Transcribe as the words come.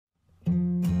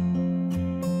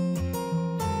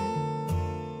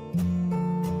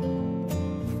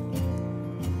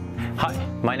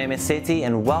My name is Seti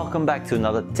and welcome back to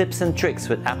another Tips and Tricks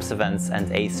with Apps Events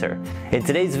and Acer. In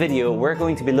today's video, we're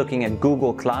going to be looking at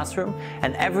Google Classroom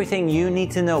and everything you need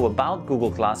to know about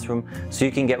Google Classroom so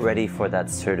you can get ready for that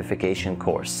certification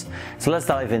course. So let's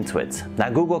dive into it. Now,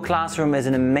 Google Classroom is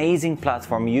an amazing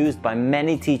platform used by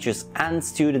many teachers and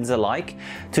students alike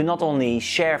to not only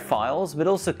share files, but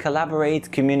also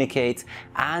collaborate, communicate,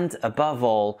 and above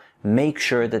all, make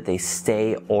sure that they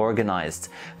stay organized.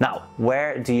 Now,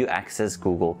 where do you access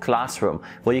Google Classroom?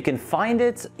 Well, you can find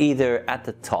it either at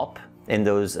the top in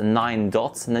those 9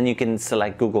 dots, and then you can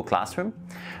select Google Classroom.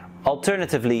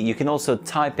 Alternatively, you can also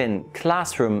type in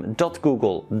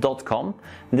classroom.google.com.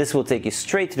 This will take you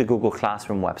straight to the Google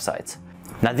Classroom website.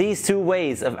 Now, these two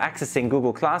ways of accessing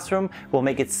Google Classroom will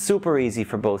make it super easy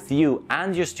for both you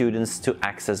and your students to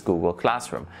access Google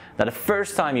Classroom. Now, the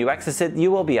first time you access it, you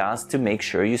will be asked to make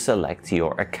sure you select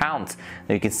your account.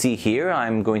 Now, you can see here,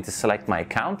 I'm going to select my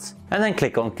account and then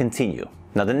click on Continue.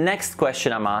 Now, the next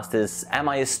question I'm asked is, am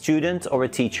I a student or a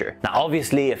teacher? Now,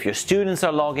 obviously, if your students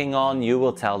are logging on, you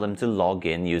will tell them to log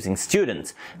in using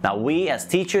student. Now, we as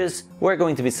teachers, we're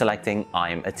going to be selecting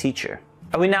I'm a teacher.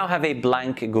 And we now have a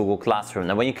blank Google Classroom.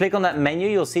 Now, when you click on that menu,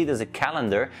 you'll see there's a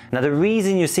calendar. Now, the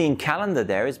reason you're seeing calendar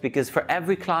there is because for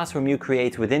every classroom you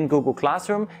create within Google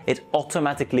Classroom, it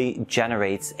automatically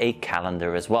generates a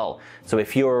calendar as well. So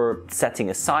if you're setting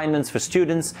assignments for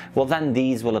students, well, then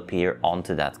these will appear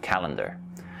onto that calendar.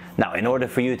 Now, in order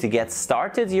for you to get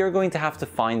started, you're going to have to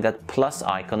find that plus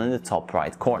icon in the top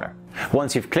right corner.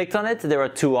 Once you've clicked on it, there are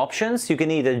two options. You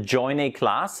can either join a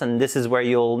class, and this is where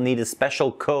you'll need a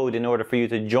special code in order for you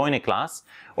to join a class,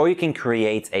 or you can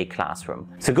create a classroom.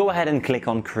 So go ahead and click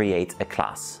on Create a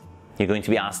Class. You're going to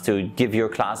be asked to give your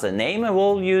class a name, and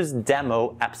we'll use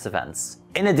Demo Apps Events.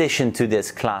 In addition to this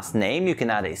class name, you can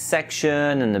add a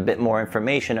section and a bit more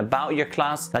information about your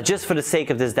class. Now, just for the sake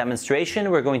of this demonstration,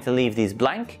 we're going to leave these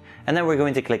blank, and then we're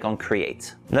going to click on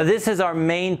Create. Now, this is our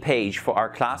main page for our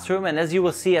classroom, and as you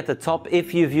will see at the top,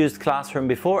 if you've used Classroom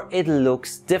before, it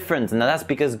looks different. Now, that's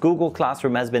because Google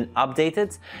Classroom has been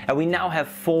updated, and we now have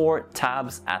 4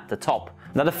 tabs at the top.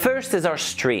 Now, the first is our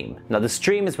stream. Now, the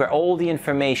stream is where all the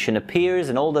information appears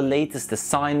and all the latest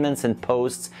assignments and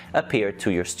posts appear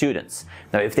to your students.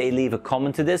 Now, if they leave a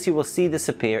comment to this, you will see this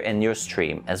appear in your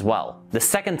stream as well. The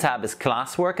second tab is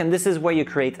classwork, and this is where you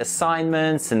create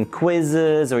assignments and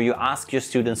quizzes, or you ask your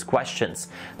students questions.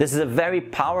 This is a very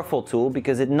powerful tool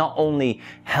because it not only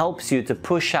helps you to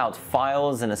push out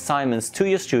files and assignments to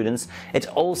your students, it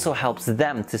also helps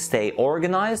them to stay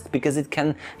organized because it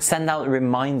can send out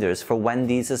reminders for when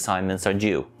these assignments are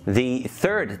due. The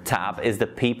third tab is the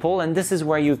people, and this is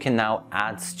where you can now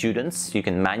add students. You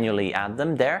can manually add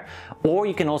them there, or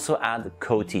you can also add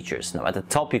co-teachers. Now, at the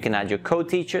top you can add your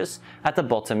co-teachers, at the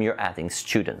bottom you're adding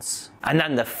students. And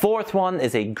then the fourth one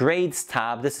is a grades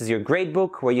tab. This is your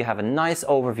gradebook where you have a nice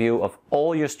overview of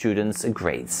all your students'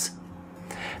 grades.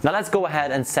 Now, let's go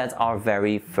ahead and set our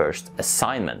very first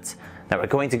assignment. Now, we're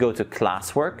going to go to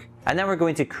classwork, and then we're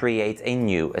going to create a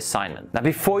new assignment. Now,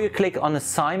 before you click on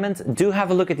assignment, do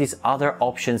have a look at these other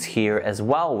options here as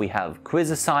well. We have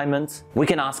quiz assignments. We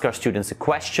can ask our students a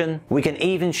question. We can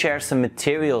even share some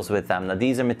materials with them. Now,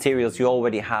 these are materials you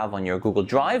already have on your Google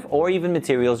Drive, or even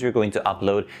materials you're going to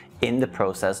upload in the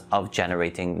process of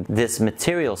generating this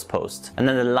materials post. And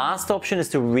then the last option is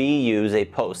to reuse a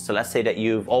post. So let's say that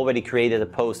you've already created a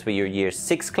post for your Year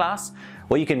 6 class.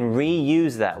 Well, you can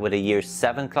reuse that with a Year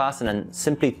 7 class and then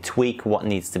simply tweak what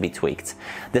needs to be tweaked.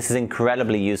 This is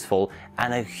incredibly useful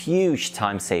and a huge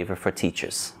time saver for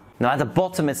teachers. Now, at the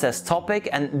bottom it says topic,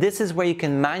 and this is where you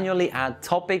can manually add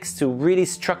topics to really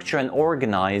structure and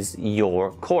organize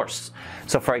your course.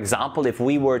 So, for example, if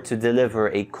we were to deliver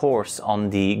a course on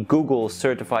the Google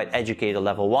Certified Educator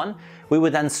Level 1, we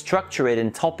would then structure it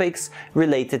in topics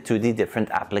related to the different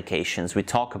applications we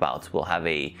talk about. We'll have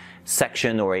a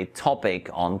section or a topic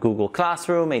on Google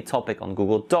Classroom, a topic on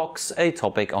Google Docs, a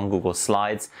topic on Google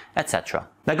Slides, etc.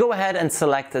 Now, go ahead and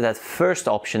select that first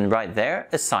option right there,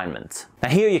 assignment. Now,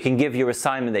 here you can give your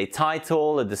assignment a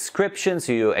title, a description,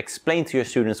 so you explain to your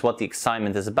students what the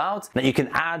assignment is about. Now, you can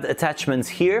add attachments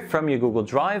here from your Google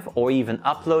Drive or even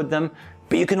upload them,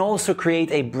 but you can also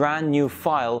create a brand new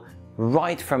file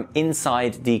right from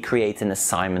inside the Create an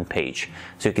Assignment page.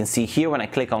 So you can see here when I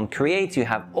click on Create, you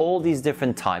have all these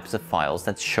different types of files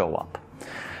that show up.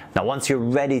 Now, once you're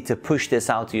ready to push this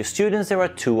out to your students, there are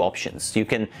two options. You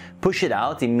can push it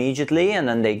out immediately and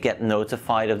then they get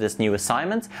notified of this new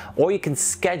assignment, or you can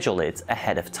schedule it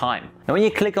ahead of time. Now, when you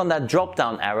click on that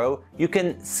drop-down arrow, you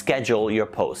can schedule your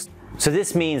post. So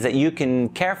this means that you can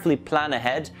carefully plan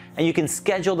ahead and you can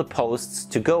schedule the posts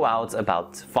to go out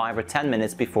about 5 or 10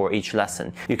 minutes before each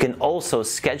lesson. You can also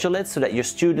schedule it so that your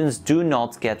students do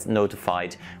not get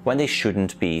notified when they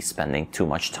shouldn't be spending too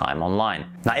much time online.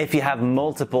 Now, if you have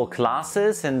multiple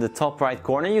classes, in the top right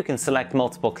corner you can select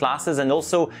multiple classes, and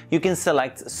also you can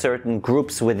select certain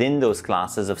groups within those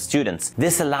classes of students.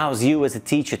 This allows you as a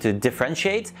teacher to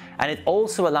differentiate, and it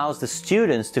also allows the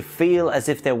students to feel as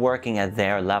if they're working at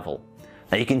their level.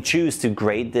 Now you can choose to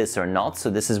grade this or not, so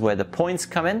this is where the points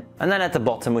come in. And then at the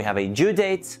bottom we have a due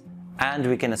date, and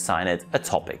we can assign it a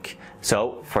topic.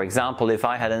 So for example, if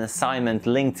I had an assignment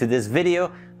linked to this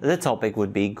video, the topic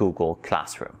would be Google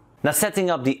Classroom. Now setting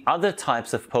up the other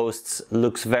types of posts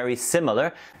looks very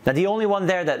similar. Now the only one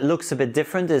there that looks a bit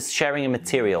different is sharing a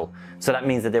material. So that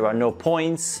means that there are no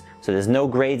points, so there's no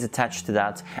grades attached to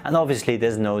that, and obviously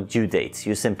there's no due date.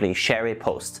 You simply share a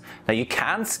post. Now you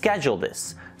can schedule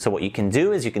this. So what you can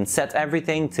do is you can set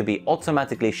everything to be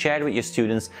automatically shared with your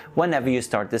students whenever you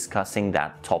start discussing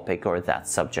that topic or that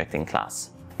subject in class.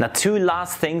 Now, two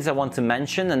last things I want to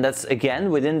mention, and that's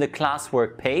again within the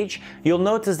classwork page. You'll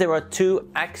notice there are two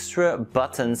extra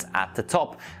buttons at the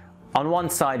top. On one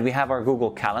side we have our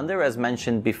Google Calendar, as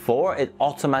mentioned before. It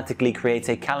automatically creates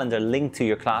a calendar linked to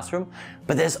your classroom,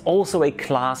 but there's also a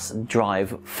class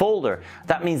drive folder.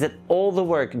 That means that all the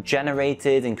work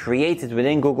generated and created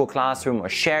within Google Classroom or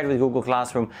shared with Google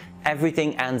Classroom,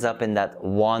 everything ends up in that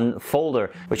one folder,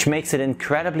 which makes it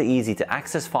incredibly easy to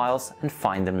access files and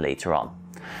find them later on.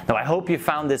 Now, I hope you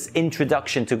found this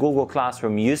introduction to Google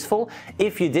Classroom useful.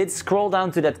 If you did, scroll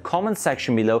down to that comment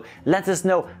section below. Let us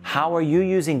know, how are you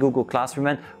using Google Classroom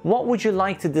and what would you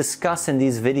like to discuss in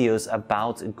these videos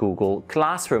about Google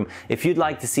Classroom? If you'd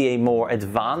like to see a more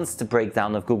advanced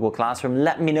breakdown of Google Classroom,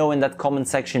 let me know in that comment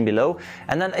section below.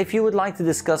 And then if you would like to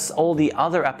discuss all the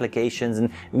other applications and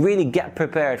really get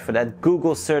prepared for that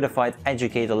Google Certified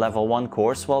Educator Level 1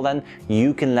 course, well then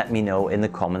you can let me know in the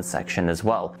comment section as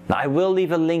well. Now, I will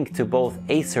leave a link to both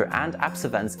Acer and Apps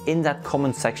Events in that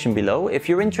comment section below. If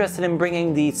you're interested in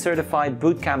bringing the certified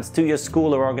bootcamps to your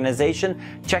school or organization,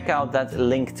 check out that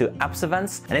link to Apps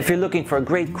Events. And if you're looking for a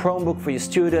great Chromebook for your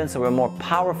students or a more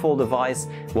powerful device,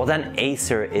 well then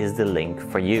Acer is the link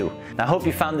for you. Now, I hope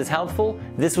you found this helpful.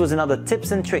 This was another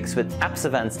tips and tricks with Apps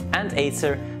Events and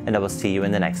Acer, and I will see you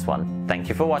in the next one. Thank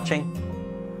you for watching.